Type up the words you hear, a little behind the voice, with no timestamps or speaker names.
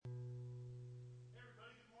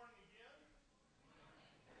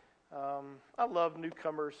I love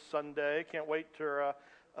Newcomers Sunday. Can't wait to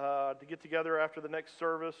get together after the next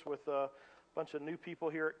service with a bunch of new people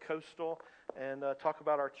here at Coastal and talk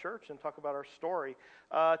about our church and talk about our story.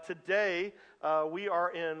 Today, we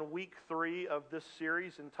are in week 3 of this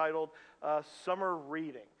series entitled Summer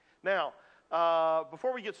Reading. Now,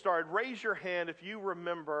 before we get started, raise your hand if you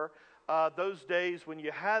remember those days when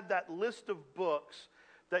you had that list of books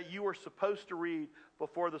that you were supposed to read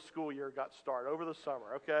before the school year got started, over the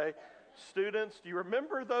summer, okay? Students, do you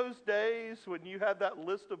remember those days when you had that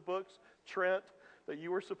list of books, Trent, that you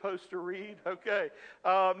were supposed to read? Okay.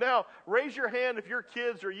 Now, raise your hand if your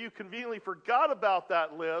kids or you conveniently forgot about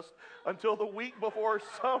that list until the week before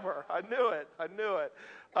summer. I knew it.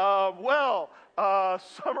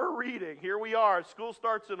 Summer reading. Here we are. School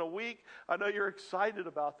starts in a week. I know you're excited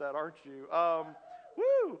about that, aren't you?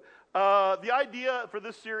 The idea for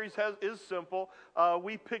this series is simple.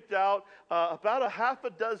 We picked out about a half a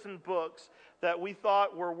dozen books that we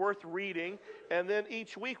thought were worth reading, and then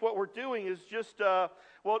each week what we're doing is just,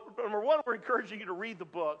 number one, we're encouraging you to read the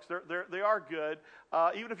books. They are good.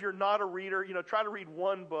 Even if you're not a reader, try to read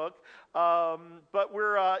one book. But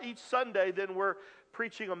we're each Sunday, then we're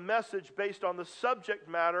preaching a message based on the subject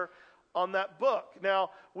matter on that book. Now,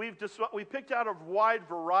 we picked out a wide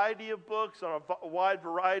variety of books on a wide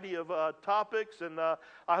variety of topics, and I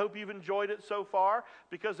hope you've enjoyed it so far,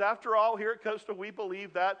 because after all, here at Coastal, we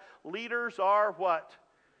believe that leaders are what?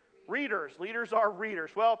 Readers. Leaders are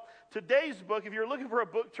readers. Well, today's book, if you're looking for a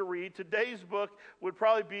book to read, today's book would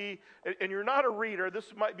probably be, and you're not a reader,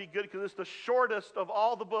 this might be good because it's the shortest of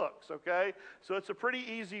all the books, okay? So it's a pretty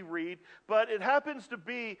easy read, but it happens to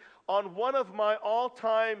be on one of my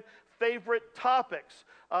all-time favorite topics,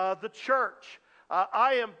 the church.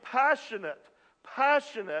 I am passionate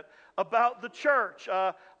about the church.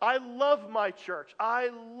 I love my church. I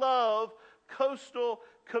love Coastal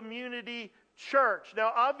Community Church.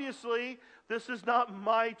 Now, obviously, this is not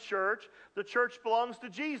my church. The church belongs to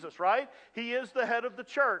Jesus, right? He is the head of the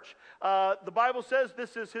church. The Bible says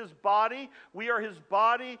this is His body. We are His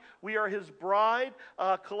body. We are His bride.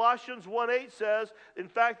 Colossians 1:8 says, in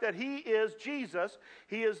fact, that He is Jesus.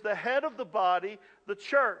 He is the head of the body, the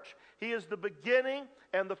church. He is the beginning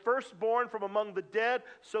and the firstborn from among the dead,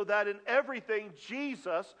 so that in everything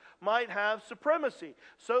Jesus might have supremacy.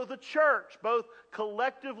 So the church, both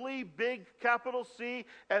collectively, big capital C,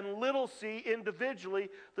 and little c individually,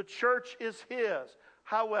 the church is His.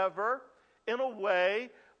 However, in a way,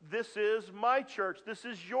 this is my church. This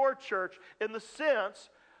is your church in the sense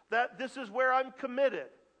that this is where I'm committed.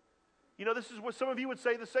 This is what some of you would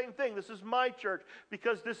say the same thing. This is my church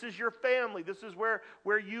because this is your family. This is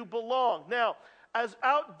where you belong. Now, as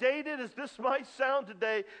outdated as this might sound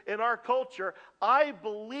today in our culture, I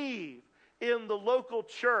believe in the local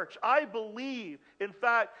church. I believe, in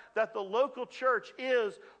fact, that the local church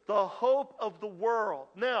is the hope of the world.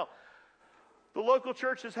 Now, the local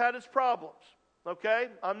church has had its problems, okay?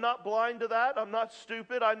 I'm not blind to that. I'm not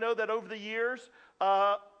stupid. I know that over the years,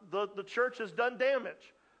 the church has done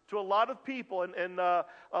damage to a lot of people and a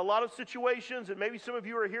lot of situations, and maybe some of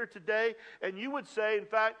you are here today, and you would say, in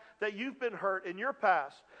fact, that you've been hurt in your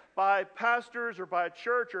past by pastors or by a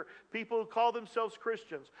church or people who call themselves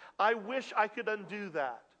Christians. I wish I could undo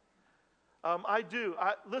that. I do.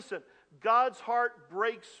 Listen, God's heart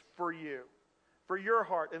breaks for you, for your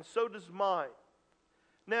heart, and so does mine.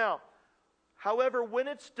 Now, however, when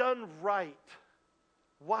it's done right,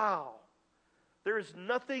 wow, there is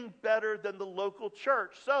nothing better than the local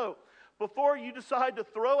church. So, before you decide to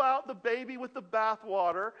throw out the baby with the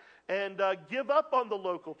bathwater and give up on the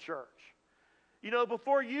local church,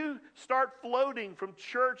 before you start floating from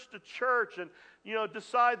church to church and,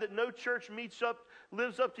 decide that no church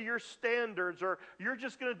lives up to your standards, or you're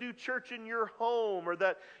just going to do church in your home, or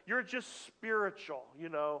that you're just spiritual,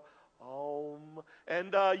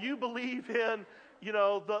 and you believe in,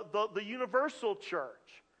 the universal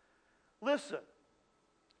church. Listen,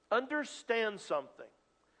 understand something.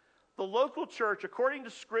 The local church, according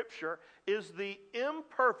to Scripture, is the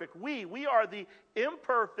imperfect. We are the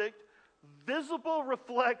imperfect, visible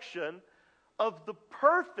reflection of the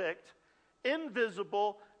perfect,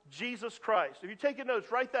 invisible Jesus Christ. If you're taking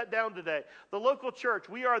notes, write that down today. The local church,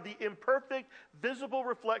 we are the imperfect, visible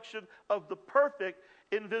reflection of the perfect,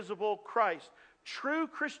 invisible Christ. True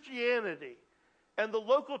Christianity and the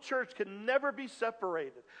local church can never be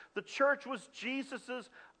separated. The church was Jesus'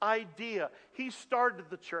 idea. He started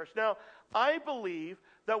the church. Now, I believe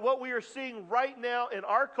that what we are seeing right now in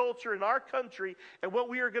our culture, in our country, and what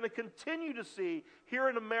we are going to continue to see here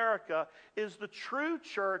in America is the true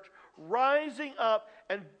church rising up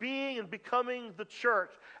and being and becoming the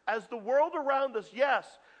church. As the world around us, yes,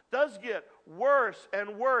 does get worse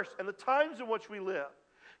and worse, and the times in which we live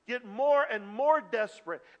get more and more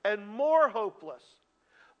desperate and more hopeless,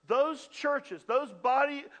 those churches, those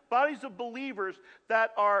bodies of believers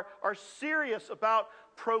that are serious about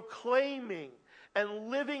proclaiming and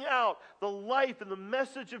living out the life and the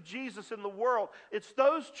message of Jesus in the world, it's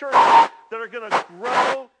those churches that are going to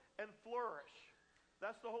grow and flourish.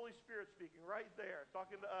 That's the Holy Spirit speaking right there,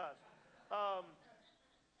 talking to us.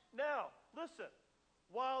 Now, listen,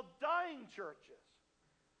 while dying churches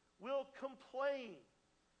will complain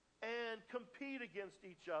and compete against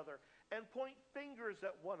each other and point fingers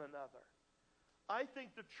at one another, I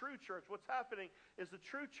think the true church, what's happening is the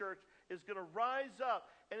true church is going to rise up,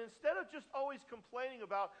 and instead of just always complaining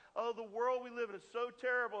about, oh, the world we live in is so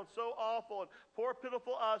terrible and so awful, and poor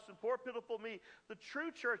pitiful us and poor pitiful me, the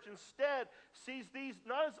true church instead sees these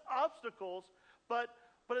not as obstacles, but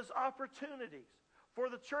as opportunities for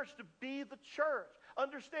the church to be the church.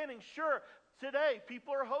 Understanding, sure, today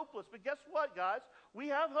people are hopeless, but guess what, guys? We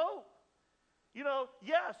have hope. You know,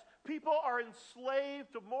 yes, people are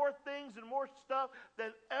enslaved to more things and more stuff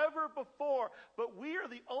than ever before, but we are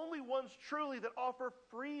the only ones truly that offer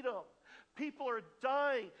freedom. People are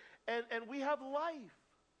dying, and we have life.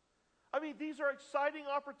 I mean, these are exciting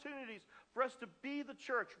opportunities for us to be the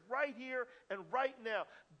church right here and right now.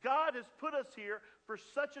 God has put us here for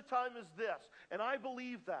such a time as this, and I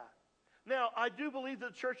believe that. Now, I do believe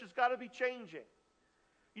that the church has got to be changing.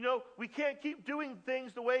 You know, we can't keep doing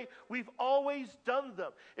things the way we've always done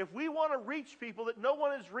them. If we want to reach people that no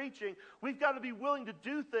one is reaching, we've got to be willing to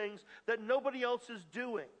do things that nobody else is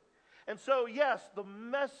doing. And so, yes, the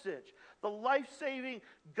message, the life-saving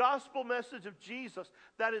gospel message of Jesus,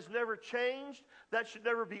 that has never changed, that should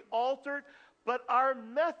never be altered, but our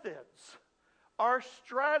methods, our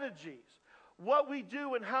strategies, what we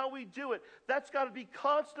do and how we do it, that's got to be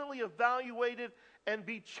constantly evaluated and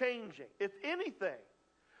be changing. If anything,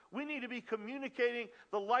 we need to be communicating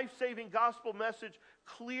the life-saving gospel message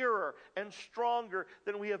clearer and stronger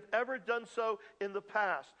than we have ever done so in the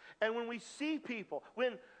past. And when we see people,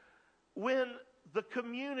 when the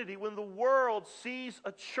community, when the world sees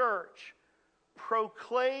a church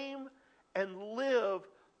proclaim and live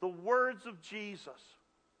the words of Jesus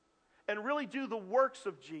and really do the works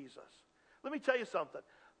of Jesus, let me tell you something.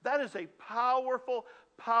 That is a powerful,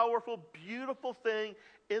 powerful, beautiful thing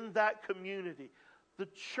in that community. The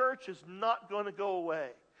church is not going to go away.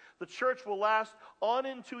 The church will last on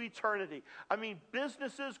into eternity. I mean,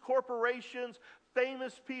 businesses, corporations,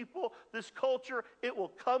 famous people, this culture, it will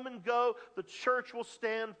come and go. The church will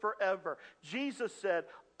stand forever. Jesus said,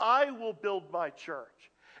 I will build my church,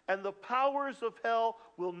 and the powers of hell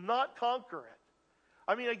will not conquer it.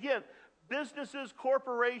 I mean, again, businesses,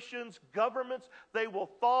 corporations, governments, they will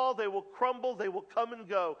fall, they will crumble, they will come and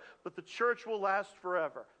go, but the church will last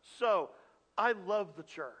forever. So, I love the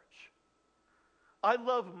church. I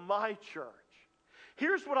love my church.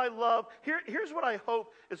 Here's what I love. Here's what I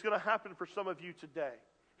hope is going to happen for some of you today.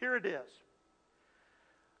 Here it is.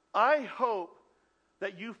 I hope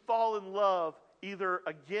that you fall in love either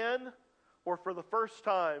again or for the first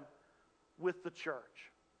time with the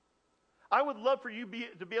church. I would love for you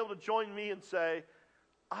to be able to join me and say,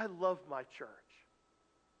 I love my church.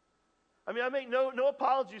 I mean, I make no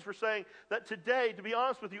apologies for saying that today, to be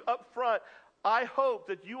honest with you, up front, I hope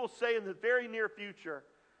that you will say in the very near future,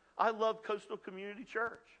 I love Coastal Community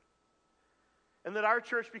Church. And that our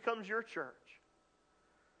church becomes your church.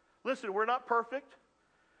 Listen, we're not perfect.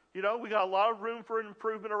 You know, we got a lot of room for an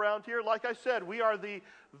improvement around here. Like I said, we are the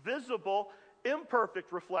visible,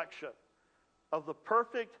 imperfect reflection of the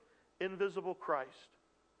perfect, invisible Christ.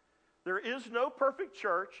 There is no perfect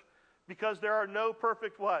church because there are no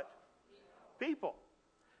perfect what? People.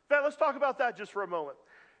 In fact, let's talk about that just for a moment.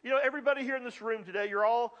 You know, everybody here in this room today, you're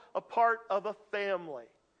all a part of a family.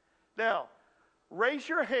 Now, raise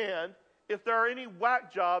your hand if there are any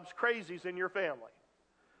whack jobs, crazies in your family.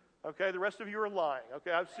 Okay, the rest of you are lying.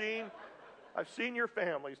 Okay, I've seen your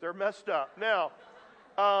families. They're messed up. Now,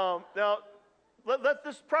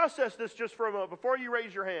 let's process this just for a moment before you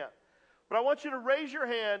raise your hand. But I want you to raise your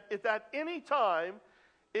hand if at any time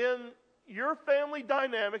in your family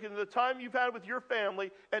dynamic and the time you've had with your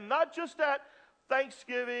family, and not just at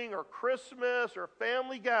Thanksgiving or Christmas or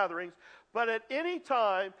family gatherings, but at any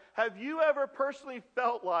time, have you ever personally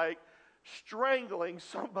felt like strangling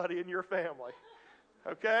somebody in your family?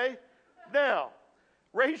 Okay? Now,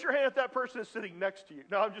 raise your hand if that person is sitting next to you.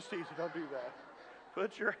 No, I'm just teasing. Don't do that.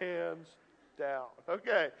 Put your hands down.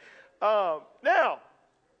 Okay. Now,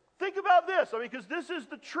 think about this. I mean, because this is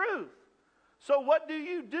the truth. So what do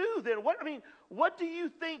you do then? What do you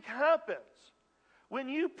think happens when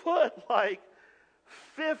you put like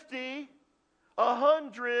 50,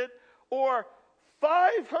 100, or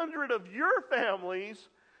 500 of your families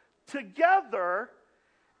together,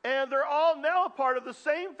 and they're all now a part of the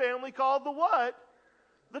same family called the what?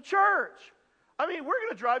 The church. I mean, we're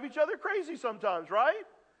going to drive each other crazy sometimes, right?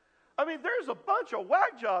 I mean, there's a bunch of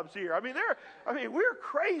whack jobs here. I mean, we're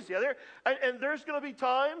crazy. And there's going to be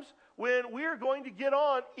times when we're going to get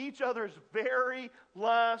on each other's very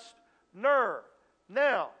last nerve.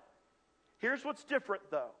 Now, here's what's different,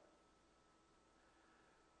 though.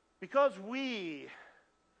 Because we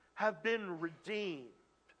have been redeemed,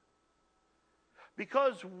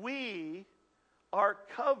 because we are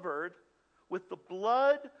covered with the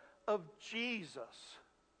blood of Jesus,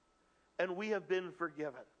 and we have been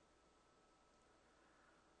forgiven,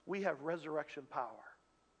 we have resurrection power,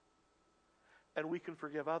 and we can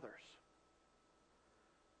forgive others.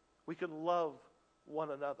 We can love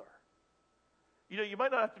one another. You know, you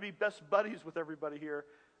might not have to be best buddies with everybody here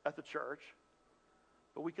at the church,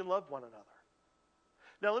 but we can love one another.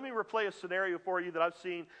 Now, let me replay a scenario for you that I've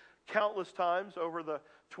seen countless times over the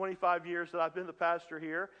 25 years that I've been the pastor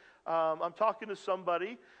here. I'm talking to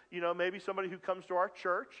somebody, maybe somebody who comes to our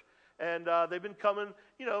church, and they've been coming,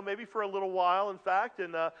 maybe for a little while, in fact,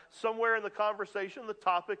 and somewhere in the conversation, the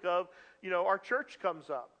topic of, our church comes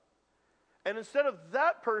up. And instead of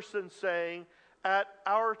that person saying, at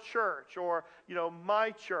our church, or,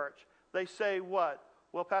 my church, they say what?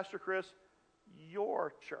 Well, Pastor Chris,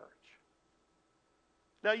 your church.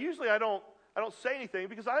 Now, usually I don't say anything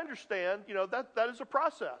because I understand, that is a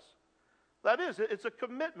process. That is, it's a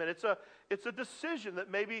commitment. It's a decision that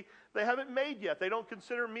maybe they haven't made yet. They don't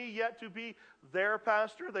consider me yet to be their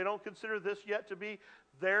pastor. They don't consider this yet to be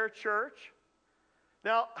their church.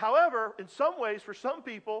 Now, however, in some ways, for some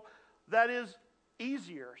people, that is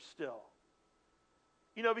easier still.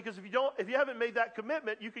 Because if you haven't made that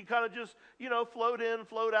commitment, you can kind of just, float in,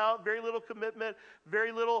 float out, very little commitment,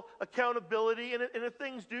 very little accountability. And if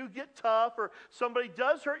things do get tough or somebody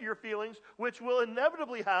does hurt your feelings, which will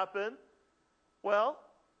inevitably happen, well,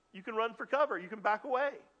 you can run for cover. You can back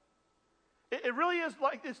away. It really is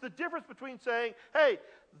it's the difference between saying, hey,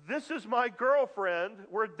 this is my girlfriend,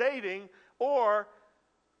 we're dating, or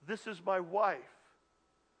this is my wife,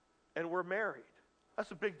 and we're married.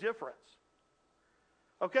 That's a big difference.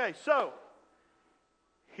 Okay, so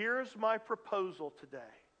here's my proposal today.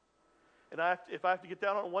 And if I have to get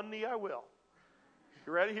down on one knee, I will.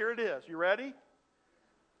 You ready? Here it is. You ready?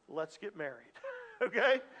 Let's get married.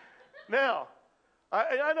 Okay? Now,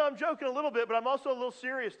 I know I'm joking a little bit, but I'm also a little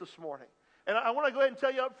serious this morning. And I want to go ahead and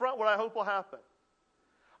tell you up front what I hope will happen.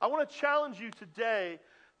 I want to challenge you today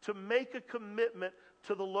to make a commitment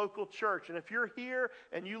to the local church. And if you're here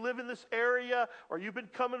and you live in this area, or you've been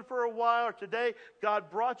coming for a while, or today God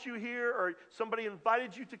brought you here, or somebody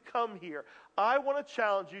invited you to come here, I want to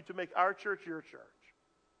challenge you to make our church your church.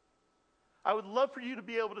 I would love for you to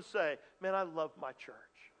be able to say, man, I love my church.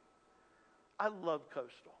 I love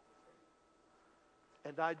Coastal.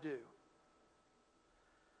 And I do.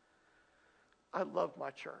 I love my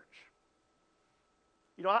church.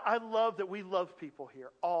 I love that we love people here,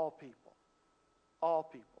 all people. All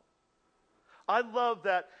people. I love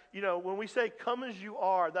that, when we say come as you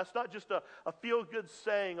are, that's not just a feel-good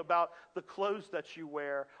saying about the clothes that you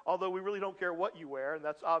wear, although we really don't care what you wear, and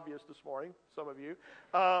that's obvious this morning, some of you.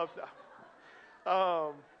 I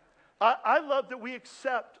love that we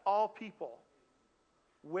accept all people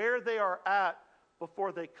where they are at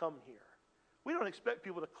before they come here. We don't expect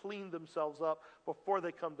people to clean themselves up before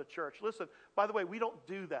they come to church. Listen, by the way, we don't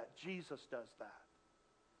do that. Jesus does that.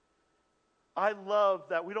 I love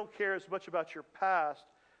that we don't care as much about your past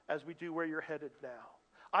as we do where you're headed now.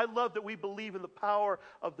 I love that we believe in the power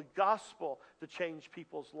of the gospel to change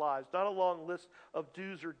people's lives, not a long list of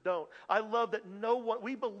do's or don't. I love that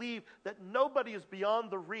we believe that nobody is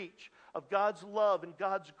beyond the reach of God's love and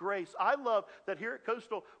God's grace. I love that here at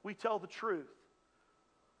Coastal we tell the truth,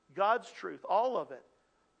 God's truth, all of it,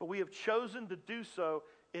 but we have chosen to do so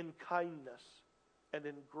in kindness and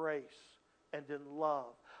in grace and in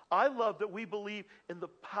love. I love that we believe in the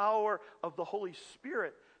power of the Holy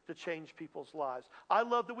Spirit to change people's lives. I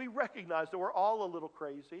love that we recognize that we're all a little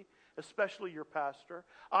crazy, especially your pastor.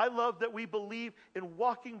 I love that we believe in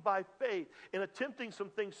walking by faith, in attempting some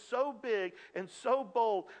things so big and so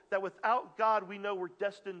bold that without God we know we're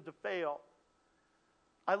destined to fail.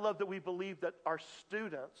 I love that we believe that our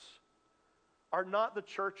students are not the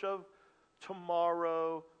church of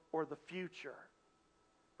tomorrow or the future,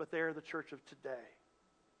 but they are the church of today.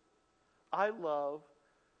 I love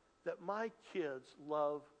that my kids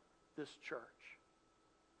love this church.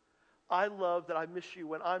 I love that I miss you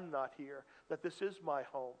when I'm not here, that this is my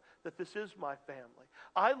home, that this is my family.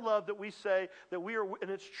 I love that we say that we are,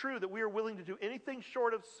 and it's true, that we are willing to do anything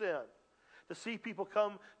short of sin to see people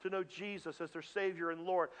come to know Jesus as their Savior and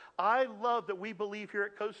Lord. I love that we believe here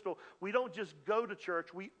at Coastal, we don't just go to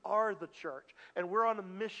church, we are the church. And we're on a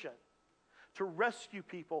mission to rescue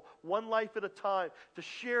people one life at a time, to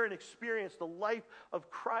share and experience the life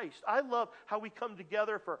of Christ. I love how we come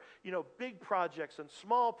together for, big projects and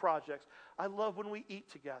small projects. I love when we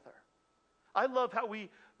eat together. I love how we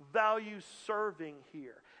value serving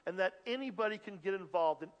here and that anybody can get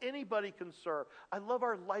involved and anybody can serve. I love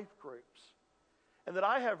our life groups and that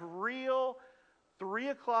I have real 3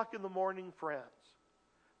 o'clock in the morning friends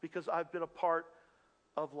because I've been a part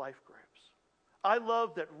of life groups. I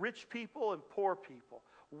love that rich people and poor people,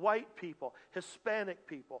 white people, Hispanic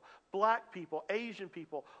people, black people, Asian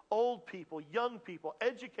people, old people, young people,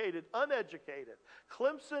 educated, uneducated,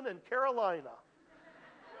 Clemson and Carolina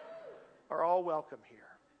are all welcome here.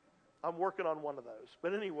 I'm working on one of those.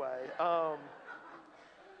 But anyway,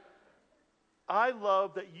 I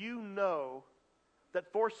love that you know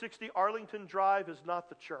that 460 Arlington Drive is not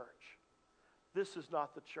the church. This is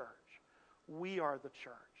not the church. We are the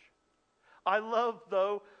church. I love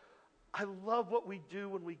what we do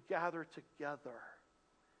when we gather together.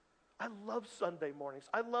 I love Sunday mornings.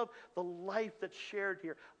 I love the life that's shared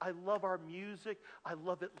here. I love our music. I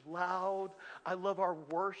love it loud. I love our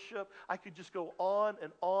worship. I could just go on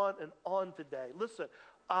and on and on today. Listen,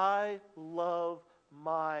 I love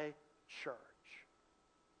my church.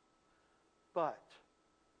 But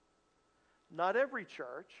not every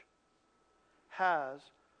church has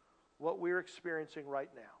what we're experiencing right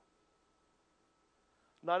now.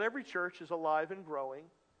 Not every church is alive and growing.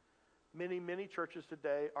 Many, many churches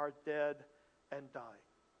today are dead and dying.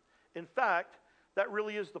 In fact, that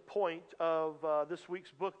really is the point of this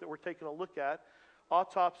week's book that we're taking a look at,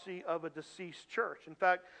 Autopsy of a Deceased Church. In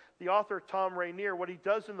fact, the author, Tom Rainier, what he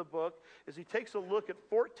does in the book is he takes a look at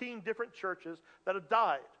 14 different churches that have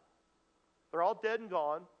died. They're all dead and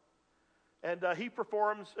gone. And he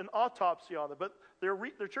performs an autopsy on them. But they're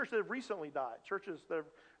churches that have recently died, churches that have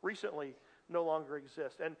recently no longer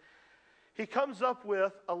exist. And he comes up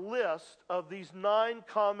with a list of these 9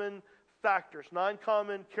 common factors, 9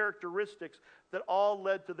 common characteristics that all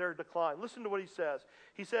led to their decline. Listen to what he says.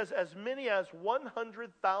 He says, as many as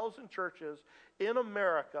 100,000 churches in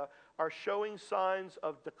America are showing signs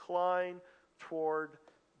of decline toward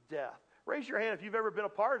death. Raise your hand if you've ever been a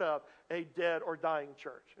part of a dead or dying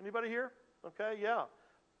church. Anybody here? Okay, yeah.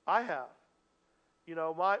 I have.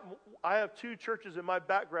 I have 2 churches in my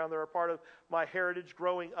background that are part of my heritage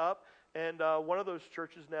growing up, and one of those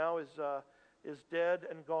churches now is dead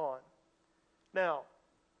and gone. Now,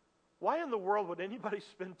 why in the world would anybody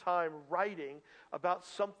spend time writing about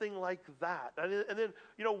something like that? And then,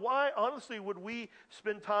 why, honestly, would we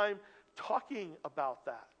spend time talking about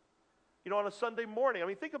that? On a Sunday morning.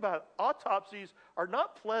 Think about it. Autopsies are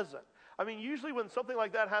not pleasant. Usually when something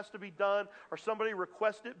like that has to be done or somebody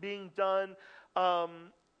requests it being done,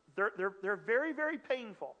 they're very, very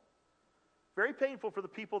painful. Very painful for the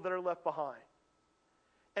people that are left behind.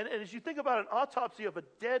 And as you think about an autopsy of a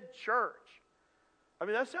dead church,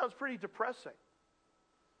 that sounds pretty depressing.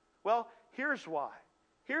 Well, here's why.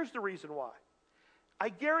 Here's the reason why. I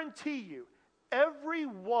guarantee you, every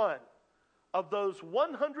one of those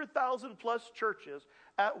 100,000 plus churches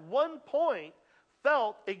at one point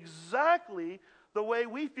felt exactly the way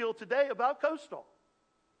we feel today about Coastal.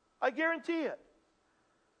 I guarantee it.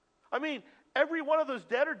 Every one of those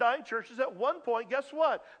dead or dying churches at one point, guess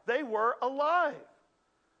what? They were alive.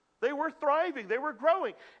 They were thriving. They were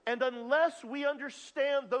growing. And unless we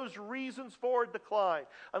understand those reasons for decline,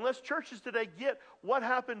 unless churches today get what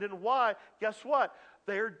happened and why, guess what?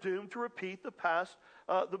 They're doomed to repeat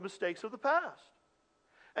the mistakes of the past.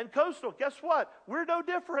 And Coastal, guess what? We're no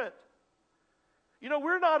different.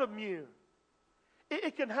 We're not immune.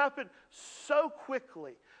 It can happen so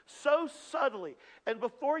quickly, so subtly. And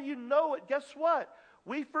before you know it, guess what?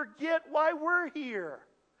 We forget why we're here.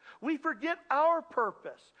 We forget our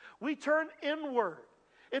purpose. We turn inward.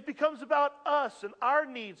 It becomes about us and our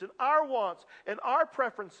needs and our wants and our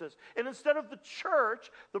preferences. And instead of the church,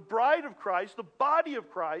 the bride of Christ, the body of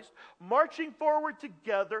Christ, marching forward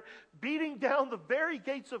together, beating down the very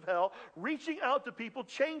gates of hell, reaching out to people,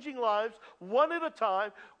 changing lives one at a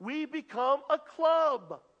time, we become a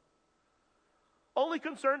club. Only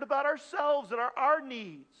concerned about ourselves and our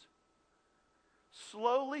needs.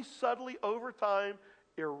 Slowly, subtly, over time,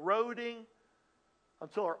 eroding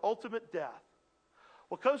until our ultimate death.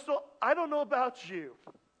 Well, Coastal, I don't know about you,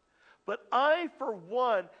 but I, for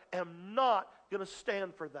one, am not going to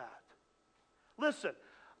stand for that. Listen,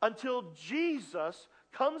 until Jesus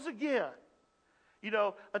comes again,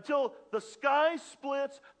 until the sky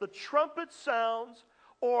splits, the trumpet sounds,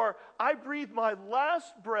 or I breathe my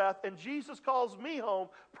last breath and Jesus calls me home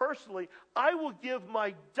personally, I will give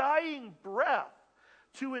my dying breath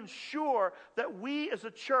to ensure that we as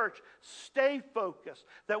a church stay focused,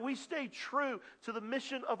 that we stay true to the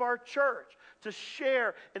mission of our church, to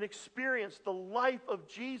share and experience the life of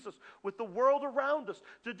Jesus with the world around us,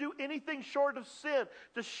 to do anything short of sin,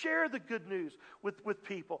 to share the good news with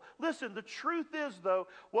people. Listen, the truth is, though,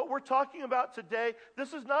 what we're talking about today,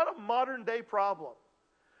 this is not a modern day problem.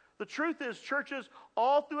 The truth is, churches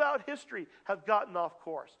all throughout history have gotten off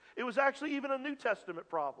course. It was actually even a New Testament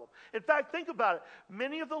problem. In fact, think about it.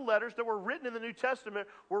 Many of the letters that were written in the New Testament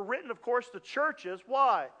were written, of course, to churches.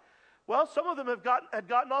 Why? Well, some of them had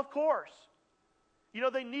gotten off course.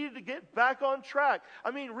 They needed to get back on track.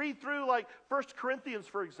 I mean, read through like 1 Corinthians,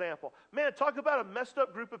 for example. Man, talk about a messed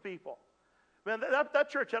up group of people. Man,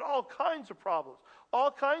 that church had all kinds of problems,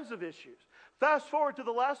 all kinds of issues. Fast forward to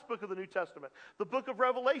the last book of the New Testament, the book of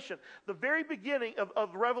Revelation. The very beginning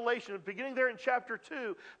of Revelation, beginning there in chapter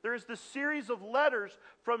 2, there is this series of letters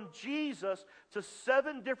from Jesus to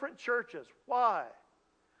 7 different churches. Why?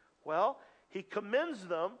 Well, he commends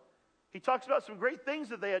them. He talks about some great things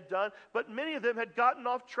that they had done, but many of them had gotten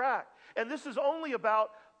off track. And this is only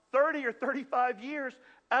about 30 or 35 years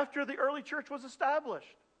after the early church was established.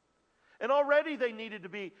 And already they needed to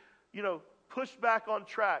be, pushed back on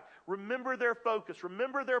track. Remember their focus.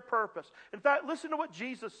 Remember their purpose. In fact, listen to what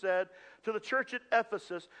Jesus said to the church at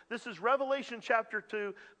Ephesus. This is Revelation chapter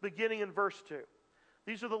 2, beginning in verse 2.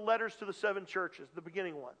 These are the letters to the 7 churches, the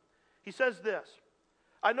beginning one. He says this,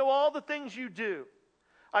 I know all the things you do.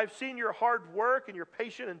 I've seen your hard work and your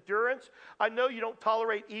patient endurance. I know you don't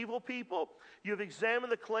tolerate evil people. You have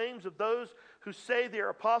examined the claims of those who say they are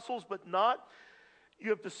apostles but not. You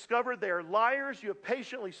have discovered they are liars. You have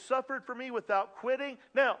patiently suffered for me without quitting.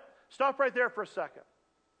 Now, stop right there for a second.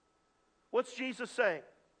 What's Jesus saying?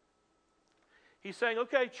 He's saying,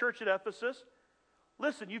 okay, church at Ephesus,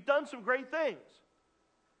 listen, you've done some great things.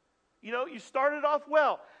 You started off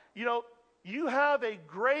well. You have a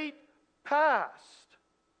great past.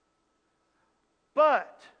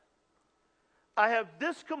 But I have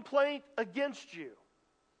this complaint against you.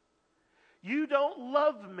 You don't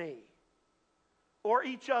love me or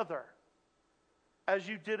each other as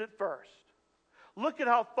you did at first. Look at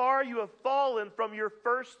how far you have fallen from your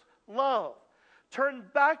first love. Turn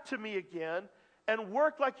back to me again and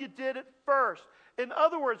work like you did at first. In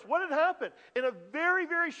other words, what had happened? In a very,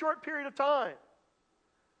 very short period of time,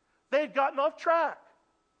 they had gotten off track.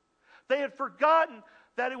 They had forgotten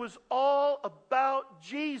that it was all about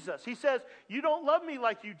Jesus. He says, you don't love me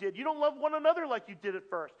like you did. You don't love one another like you did at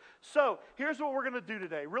first. So here's what we're going to do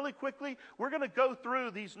today. Really quickly, we're going to go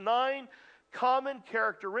through these 9 common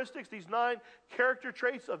characteristics, these 9 character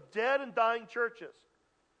traits of dead and dying churches.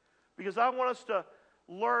 Because I want us to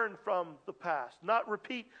learn from the past, not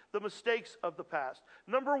repeat the mistakes of the past.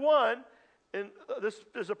 Number 1, and this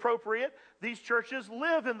is appropriate, these churches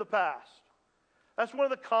live in the past. That's one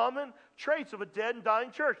of the common traits of a dead and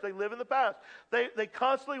dying church. They live in the past. They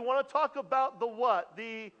constantly want to talk about the what?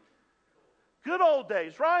 The good old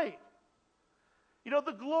days, right?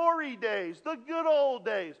 The glory days, the good old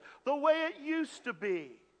days, the way it used to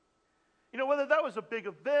be. Whether that was a big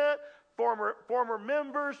event, former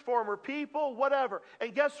members, former people, whatever.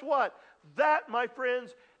 And guess what? That, my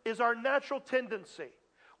friends, is our natural tendency.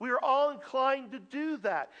 We are all inclined to do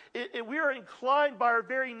that. We are inclined by our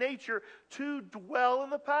very nature to dwell in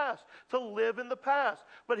the past, to live in the past.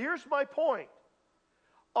 But here's my point.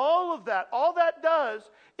 All that does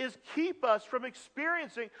is keep us from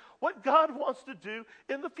experiencing what God wants to do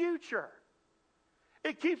in the future.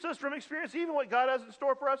 It keeps us from experiencing even what God has in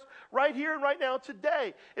store for us right here and right now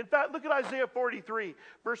today. In fact, look at Isaiah 43,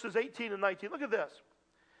 verses 18 and 19. Look at this.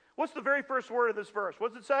 What's the very first word of this verse?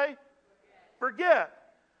 What does it say? Forget.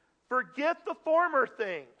 Forget the former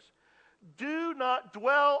things. Do not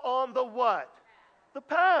dwell on the what? The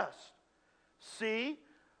past. See,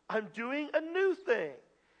 I'm doing a new thing.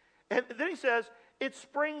 And then he says, it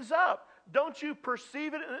springs up. Don't you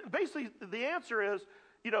perceive it? And basically, the answer is,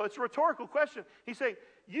 it's a rhetorical question. He's saying,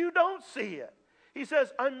 you don't see it. He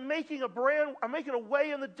says, I'm making a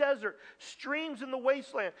way in the desert, streams in the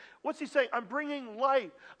wasteland. What's he saying? I'm bringing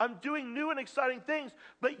life. I'm doing new and exciting things,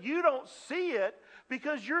 but you don't see it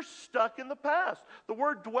because you're stuck in the past. The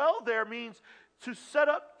word dwell there means to set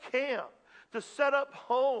up camp, to set up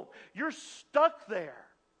home. You're stuck there.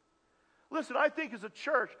 Listen, I think as a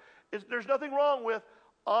church, there's nothing wrong with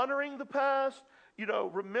honoring the past,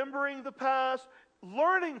 remembering the past,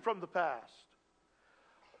 learning from the past.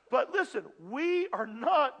 But listen, we are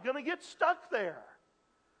not going to get stuck there.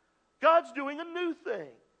 God's doing a new thing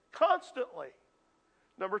constantly.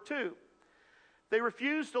 Number 2, they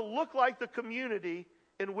refuse to look like the community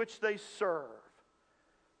in which they serve.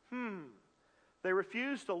 They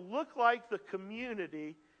refuse to look like the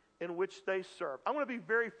community in which they serve. I'm going to be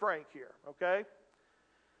very frank here, okay?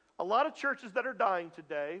 A lot of churches that are dying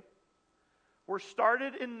today were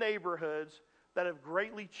started in neighborhoods that have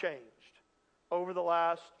greatly changed over the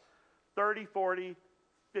last 30, 40,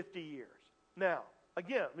 50 years. Now,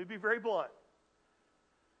 again, let me be very blunt.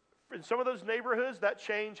 In some of those neighborhoods, that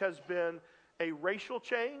change has been a racial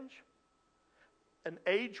change, an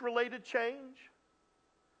age-related change,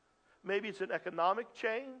 maybe it's an economic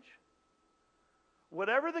change.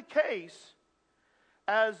 Whatever the case,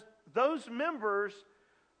 as those members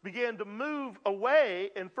began to move away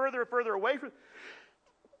and further and further away from,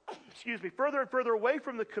 further and further away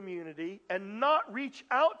from the community and not reach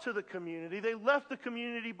out to the community, they left the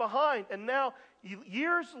community behind. And now,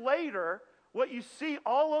 years later, what you see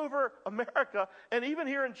all over America and even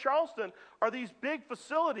here in Charleston are these big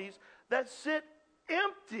facilities that sit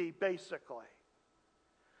empty, basically.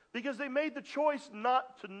 Because they made the choice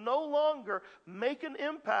not to no longer make an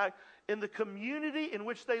impact in the community in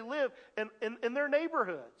which they live and in their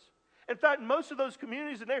neighborhoods. In fact, most of those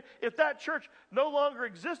communities, if that church no longer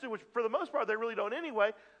existed, which for the most part they really don't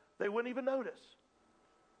anyway, they wouldn't even notice.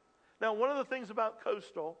 Now, one of the things about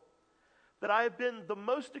Coastal that I have been the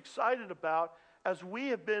most excited about as we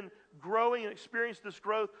have been growing and experienced this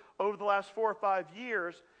growth over the last 4 or 5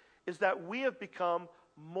 years is that we have become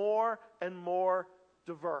more and more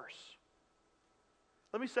diverse.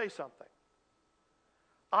 Let me say something.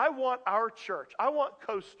 I want our church, I want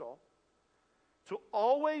Coastal to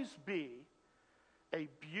always be a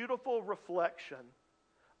beautiful reflection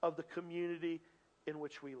of the community in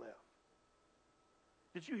which we live.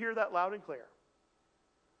 Did you hear that loud and clear?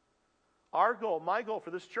 Our goal, my goal for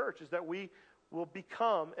this church is that we will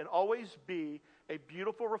become and always be a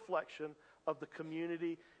beautiful reflection of the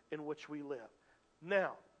community in which we live.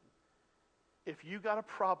 Now, if you got a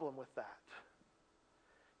problem with that,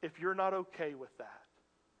 if you're not okay with that,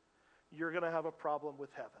 you're going to have a problem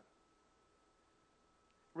with heaven.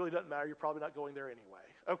 Really doesn't matter. You're probably not going there anyway.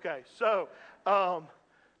 Okay, so,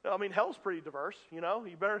 hell's pretty diverse, you know.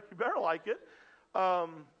 You better like it.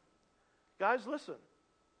 Guys, listen.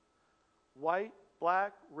 White,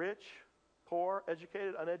 black, rich, poor,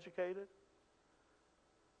 educated, uneducated.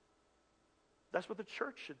 That's what the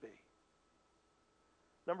church should be.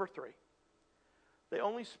 Number 3. They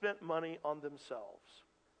only spent money on themselves.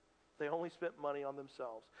 They only spent money on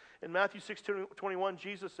themselves. In Matthew 6:21,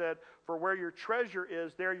 Jesus said, "For where your treasure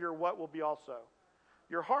is, there your what will be also?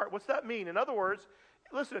 Your heart." What's that mean? In other words,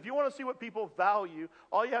 listen, if you want to see what people value,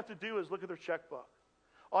 all you have to do is look at their checkbook.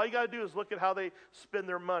 All you got to do is look at how they spend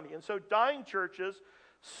their money. And so dying churches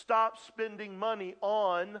stop spending money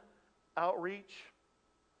on outreach,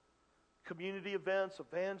 community events,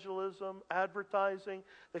 evangelism, advertising.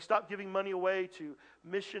 They stop giving money away to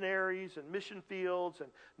missionaries and mission fields and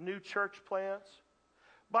new church plants.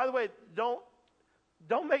 By the way, don't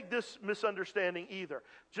make this misunderstanding either.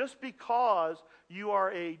 Just because you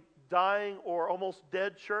are a dying or almost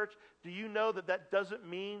dead church, do you know that doesn't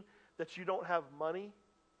mean that you don't have money?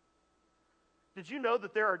 Did you know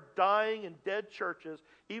that there are dying and dead churches,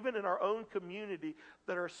 even in our own community,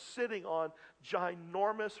 that are sitting on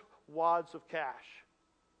ginormous wads of cash?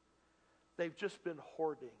 They've just been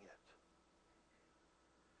hoarding it,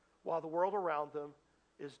 while the world around them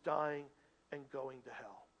is dying and going to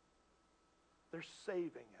hell. They're saving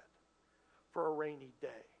it for a rainy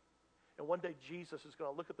day. And one day Jesus is going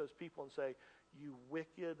to look at those people and say, "You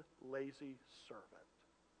wicked, lazy servant."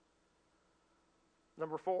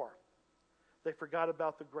 Number 4, they forgot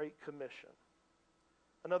about the Great Commission.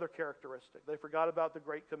 Another characteristic. They forgot about the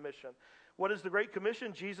Great Commission. What is the Great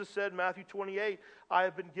Commission? Jesus said in Matthew 28, "I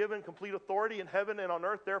have been given complete authority in heaven and on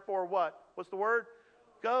earth. Therefore what? What's the word?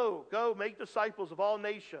 Go. Go, make disciples of all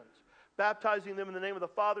nations, baptizing them in the name of the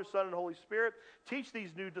Father, Son, and Holy Spirit. Teach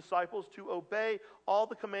these new disciples to obey all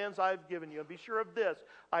the commands I have given you. And be sure of this,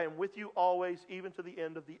 I am with you always, even to the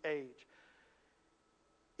end of the age."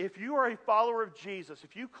 If you are a follower of Jesus,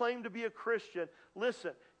 if you claim to be a Christian,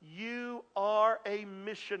 listen, you are a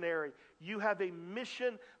missionary. You have a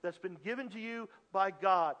mission that's been given to you by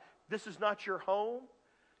God. This is not your home.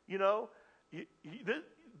 You know,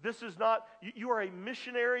 this is not, you are a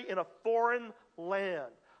missionary in a foreign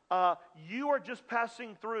land. You are just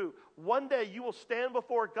passing through. One day you will stand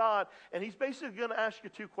before God, and He's basically going to ask you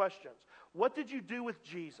 2 questions. What did you do with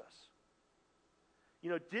Jesus? You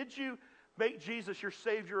know, did you make Jesus your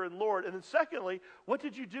Savior and Lord? And then secondly, what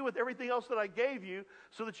did you do with everything else that I gave you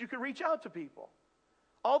so that you could reach out to people?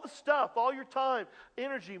 All the stuff, all your time,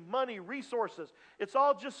 energy, money, resources, it's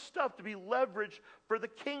all just stuff to be leveraged for the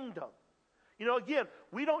kingdom. You know, again,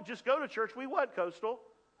 we don't just go to church. We what, Coastal?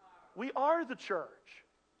 We are the church.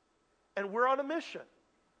 And we're on a mission.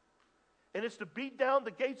 And it's to beat down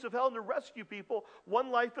the gates of hell and to rescue people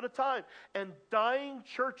one life at a time. And dying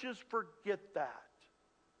churches forget that.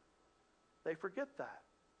 They forget that.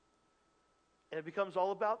 And it becomes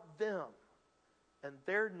all about them and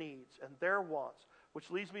their needs and their wants. Which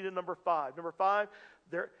leads me to number 5. Number 5,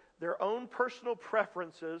 their own personal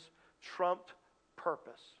preferences trumped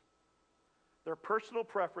purpose. Their personal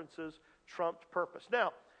preferences trumped purpose.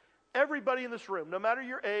 Now, everybody in this room, no matter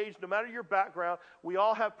your age, no matter your background, we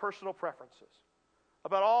all have personal preferences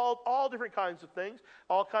about all different kinds of things,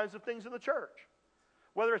 all kinds of things in the church.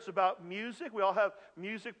 Whether it's about music, we all have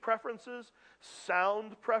music preferences,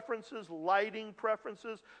 sound preferences, lighting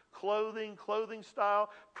preferences, clothing style,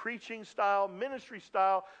 preaching style, ministry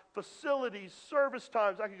style, facilities, service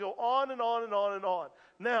times. I could go on and on and on and on.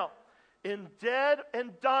 Now, in dead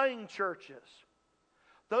and dying churches,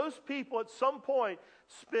 those people at some point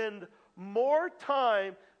spend more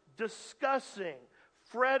time discussing,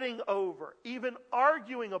 fretting over, even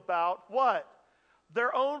arguing about what?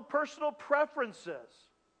 Their own personal preferences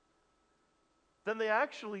than they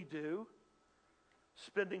actually do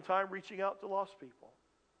spending time reaching out to lost people,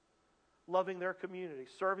 loving their community,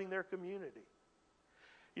 serving their community.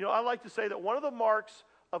 You know, I like to say that one of the marks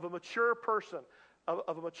of a mature person,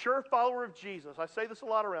 of a mature follower of Jesus, I say this a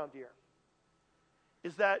lot around here,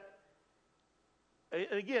 is that,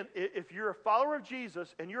 and again, if you're a follower of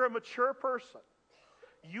Jesus and you're a mature person,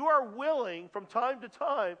 you are willing from time to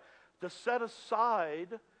time to set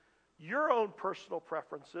aside your own personal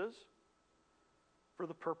preferences for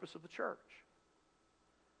the purpose of the church.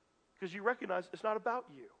 Because you recognize it's not about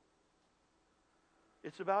you.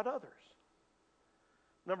 It's about others.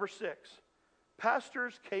 Number 6,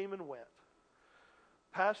 pastors came and went.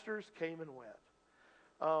 Pastors came and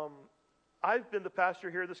went. I've been the pastor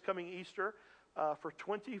here this coming Easter for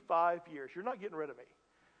 25 years. You're not getting rid of me.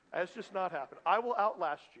 That's just not happening. I will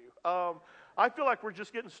outlast you. I feel like we're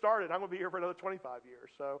just getting started. I'm going to be here for another 25 years.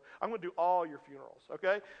 So I'm going to do all your funerals,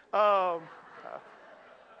 okay?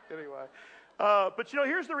 Anyway. But, you know,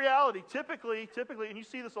 here's the reality. Typically, and you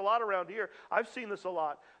see this a lot around here. I've seen this a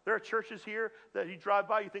lot. There are churches here that you drive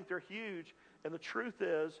by, you think they're huge. And the truth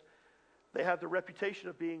is, they have the reputation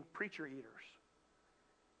of being preacher eaters.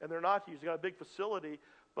 And they're not huge. They got a big facility.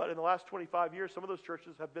 But in the last 25 years, some of those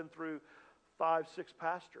churches have been through 5, 6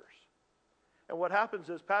 pastors. And what happens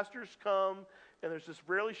is pastors come, and there's this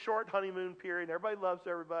really short honeymoon period, and everybody loves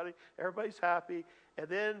everybody, everybody's happy, and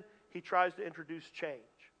then he tries to introduce change.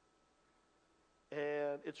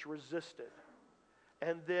 And it's resisted.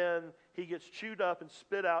 And then he gets chewed up and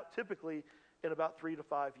spit out, typically in about 3 to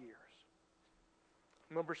 5 years.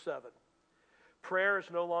 Number 7, prayer is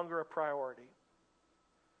no longer a priority.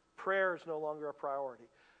 Prayer is no longer a priority.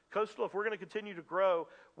 Coastal, if we're going to continue to grow,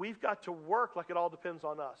 we've got to work like it all depends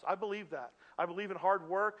on us. I believe that. I believe in hard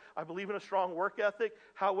work. I believe in a strong work ethic.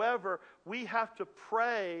 However, we have to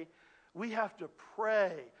pray. We have to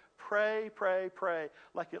pray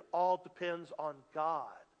like it all depends on God.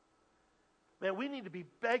 Man, we need to be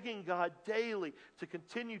begging God daily to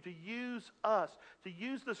continue to use us, to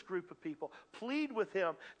use this group of people. Plead with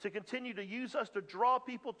Him to continue to use us to draw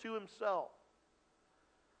people to Himself.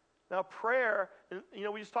 Now, prayer, and, you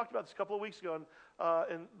know, we just talked about this a couple of weeks ago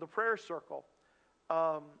in the prayer circle.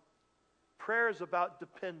 Prayer is about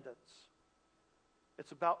dependence.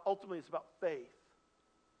 Ultimately, it's about faith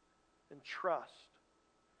and trust.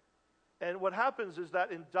 And what happens is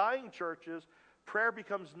that in dying churches, prayer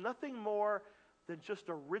becomes nothing more than just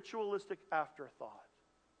a ritualistic afterthought.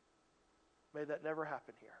 May that never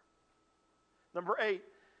happen here. Number 8,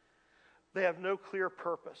 they have no clear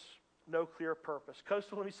purpose. No clear purpose.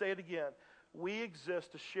 Coastal, let me say it again. We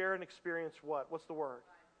exist to share and experience what? What's the word?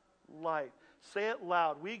 Life. Say it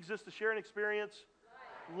loud. We exist to share and experience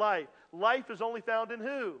life. Life is only found in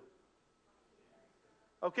who?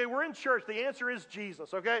 Okay, we're in church. The answer is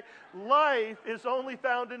Jesus, okay? Life is only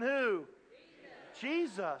found in who?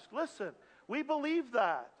 Jesus. Listen, we believe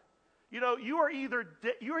that. You know, you are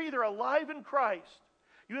either alive in Christ.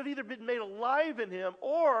 You have either been made alive in Him,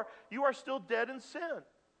 or you are still dead in sin.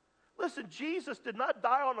 Listen, Jesus did not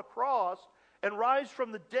die on a cross and rise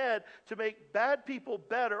from the dead to make bad people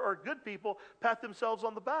better or good people pat themselves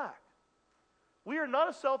on the back. We are not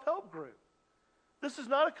a self-help group. This is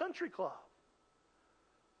not a country club.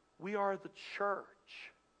 We are the church.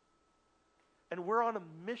 And we're on a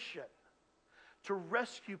mission. to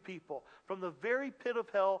rescue people from the very pit of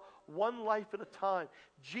hell, one life at a time.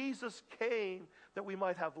 Jesus came that we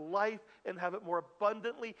might have life and have it more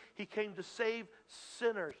abundantly. He came to save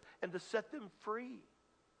sinners and to set them free.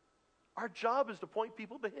 Our job is to point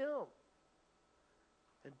people to Him.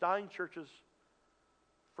 And dying churches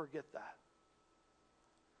forget that.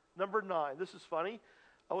 Number 9, this is funny.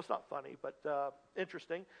 Oh, it's not funny, but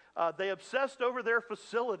interesting. They obsessed over their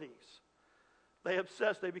facilities.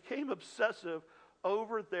 They became obsessive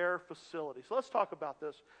over their facilities. So let's talk about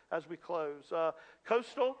this as we close.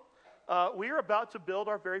 Coastal, we are about to build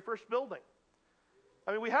our very first building.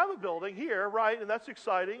 I mean, we have a building here, right? And that's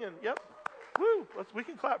exciting. And yep, woo, we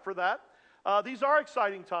can clap for that. These are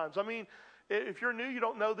exciting times. I mean, if you're new, you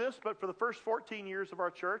don't know this, but for the first 14 years of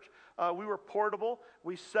our church, we were portable.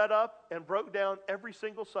 We set up and broke down every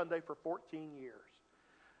single Sunday for 14 years.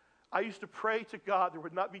 I used to pray to God there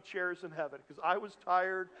would not be chairs in heaven because I was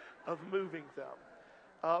tired of moving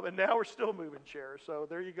them. And now we're still moving chairs, so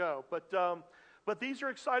there you go. But these are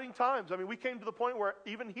exciting times. I mean, we came to the point where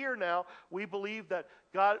even here now, we believe that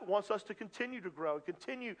God wants us to continue to grow,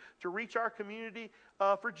 continue to reach our community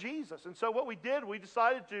for Jesus. And so what we did, we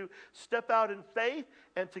decided to step out in faith,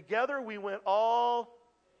 and together we went all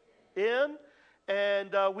in,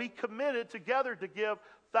 and we committed together to give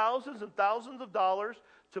thousands and thousands of dollars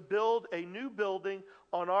to build a new building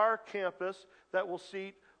on our campus that will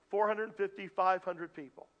seat 450, 500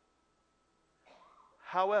 people.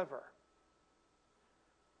 However,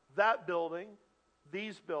 that building,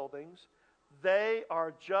 these buildings, they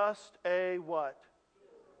are just a what?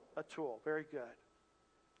 A tool. Very good.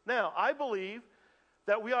 Now, I believe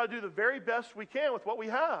that we ought to do the very best we can with what we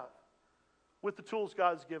have, with the tools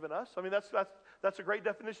God's given us. I mean, that's a great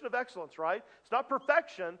definition of excellence, right? It's not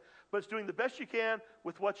perfection, but it's doing the best you can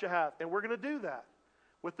with what you have. And we're going to do that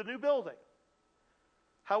with the new building.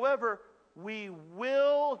 However, we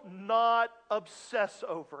will not obsess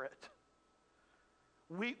over it.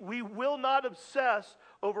 We will not obsess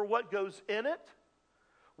over what goes in it.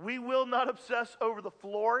 We will not obsess over the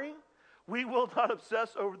flooring. We will not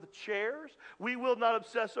obsess over the chairs. We will not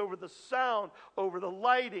obsess over the sound, over the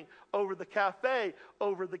lighting, over the cafe,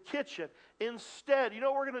 over the kitchen. Instead, you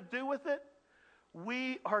know what we're going to do with it?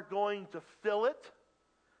 We are going to fill it.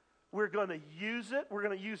 We're going to use it. We're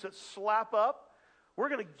going to use it slap up. We're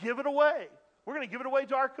going to give it away. We're going to give it away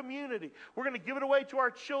to our community. We're going to give it away to our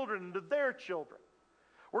children and to their children.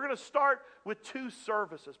 We're going to start with 2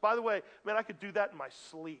 services. By the way, man, I could do that in my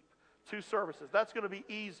sleep. 2 services. That's going to be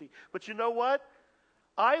easy. But you know what?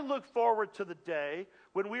 I look forward to the day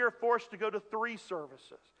when we are forced to go to 3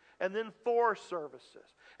 services and then 4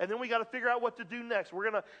 services. And then we got to figure out what to do next. We're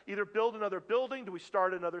going to either build another building. Do we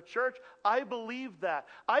start another church? I believe that.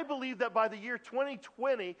 I believe that by the year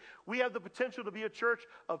 2020, we have the potential to be a church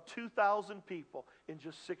of 2,000 people in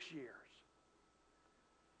just 6 years.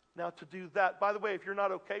 Now, to do that, by the way, if you're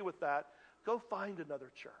not okay with that, go find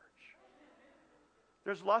another church.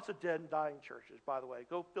 There's lots of dead and dying churches, by the way.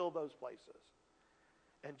 Go fill those places.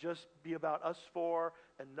 And just be about us 4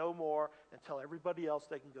 and no more and tell everybody else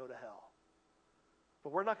they can go to hell.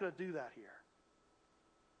 But we're not going to do that here.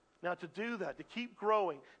 Now, to do that, to keep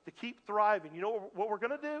growing, to keep thriving, you know what we're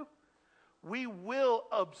going to do? We will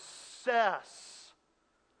obsess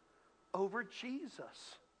over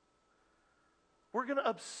Jesus. We're going to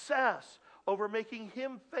obsess over making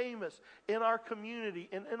Him famous in our community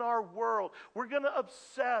and in our world. We're going to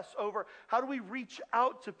obsess over how do we reach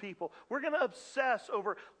out to people. We're going to obsess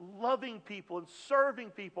over loving people and serving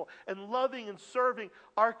people and loving and serving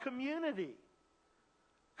our community.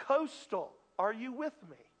 Coastal, are you with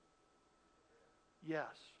me? Yes.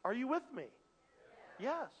 Are you with me?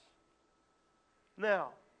 Yes. Now,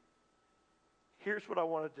 here's what I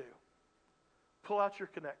want to do. Pull out your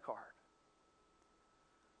Connect card.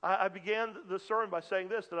 I began the sermon by saying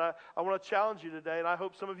this, that I want to challenge you today, and I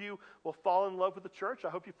hope some of you will fall in love with the church. I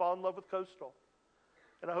hope you fall in love with Coastal.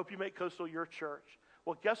 And I hope you make Coastal your church.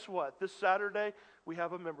 Well, guess what? This Saturday, we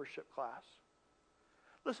have a membership class.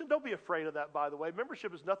 Listen, don't be afraid of that, by the way.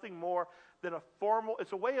 Membership is nothing more than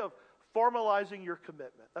it's a way of formalizing your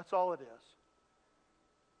commitment. That's all it is.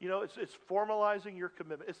 You know, it's formalizing your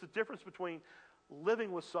commitment. It's the difference between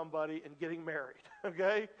living with somebody and getting married,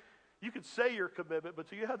 okay? You can say your commitment, but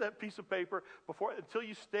until you have that piece of paper, until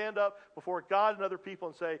you stand up before God and other people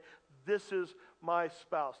and say, this is my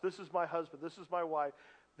spouse, this is my husband, this is my wife,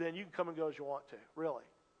 then you can come and go as you want to, really.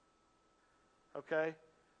 Okay?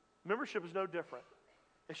 Membership is no different.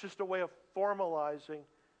 It's just a way of formalizing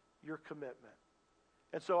your commitment.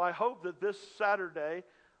 And so I hope that this Saturday,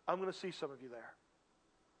 I'm going to see some of you there.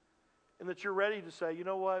 And that you're ready to say, you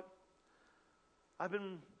know what? I've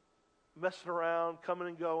been messing around, coming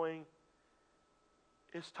and going.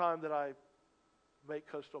 It's time that I make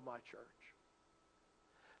Coastal my church.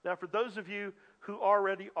 Now, for those of you who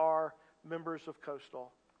already are members of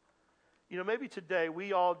Coastal, maybe today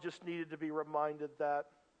we all just needed to be reminded that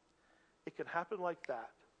it can happen like that.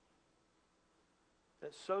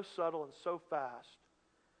 It's so subtle and so fast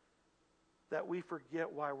that we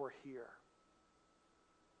forget why we're here.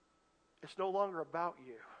 It's no longer about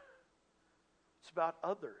you. It's about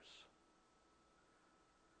others.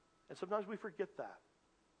 And sometimes we forget that.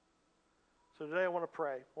 So today I want to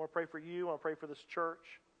pray. I want to pray for you. I want to pray for this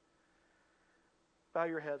church. Bow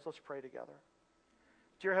your heads. Let's pray together.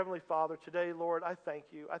 Dear Heavenly Father, today, Lord, I thank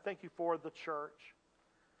you. I thank you for the church.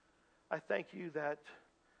 I thank you that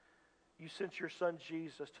you sent your Son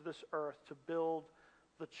Jesus to this earth to build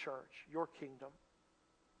the church, your kingdom.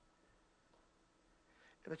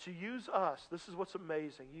 And that you use us. This is what's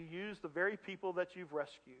amazing. You use the very people that you've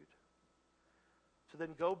rescued to then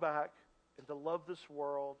go back and to love this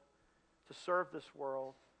world, to serve this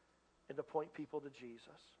world, and to point people to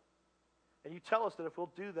Jesus. And you tell us that if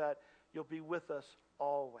we'll do that, you'll be with us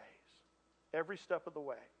always, every step of the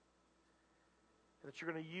way. And that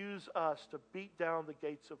you're going to use us to beat down the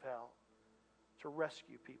gates of hell, to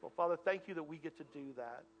rescue people. Father, thank you that we get to do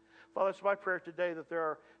that. Father, it's my prayer today that there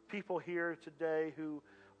are people here today who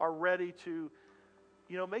are ready to,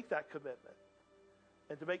 make that commitment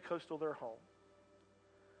and to make Coastal their home.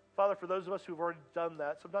 Father, for those of us who've already done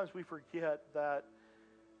that, sometimes we forget that,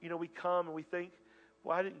 we come and we think,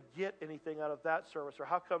 well, I didn't get anything out of that service, or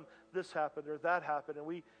how come this happened or that happened, and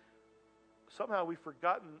we've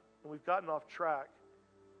forgotten and we've gotten off track.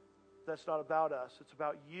 That's not about us. It's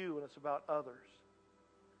about you and it's about others.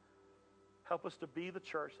 Help us to be the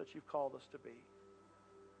church that you've called us to be.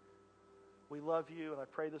 We love you, and I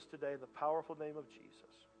pray this today in the powerful name of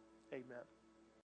Jesus. Amen.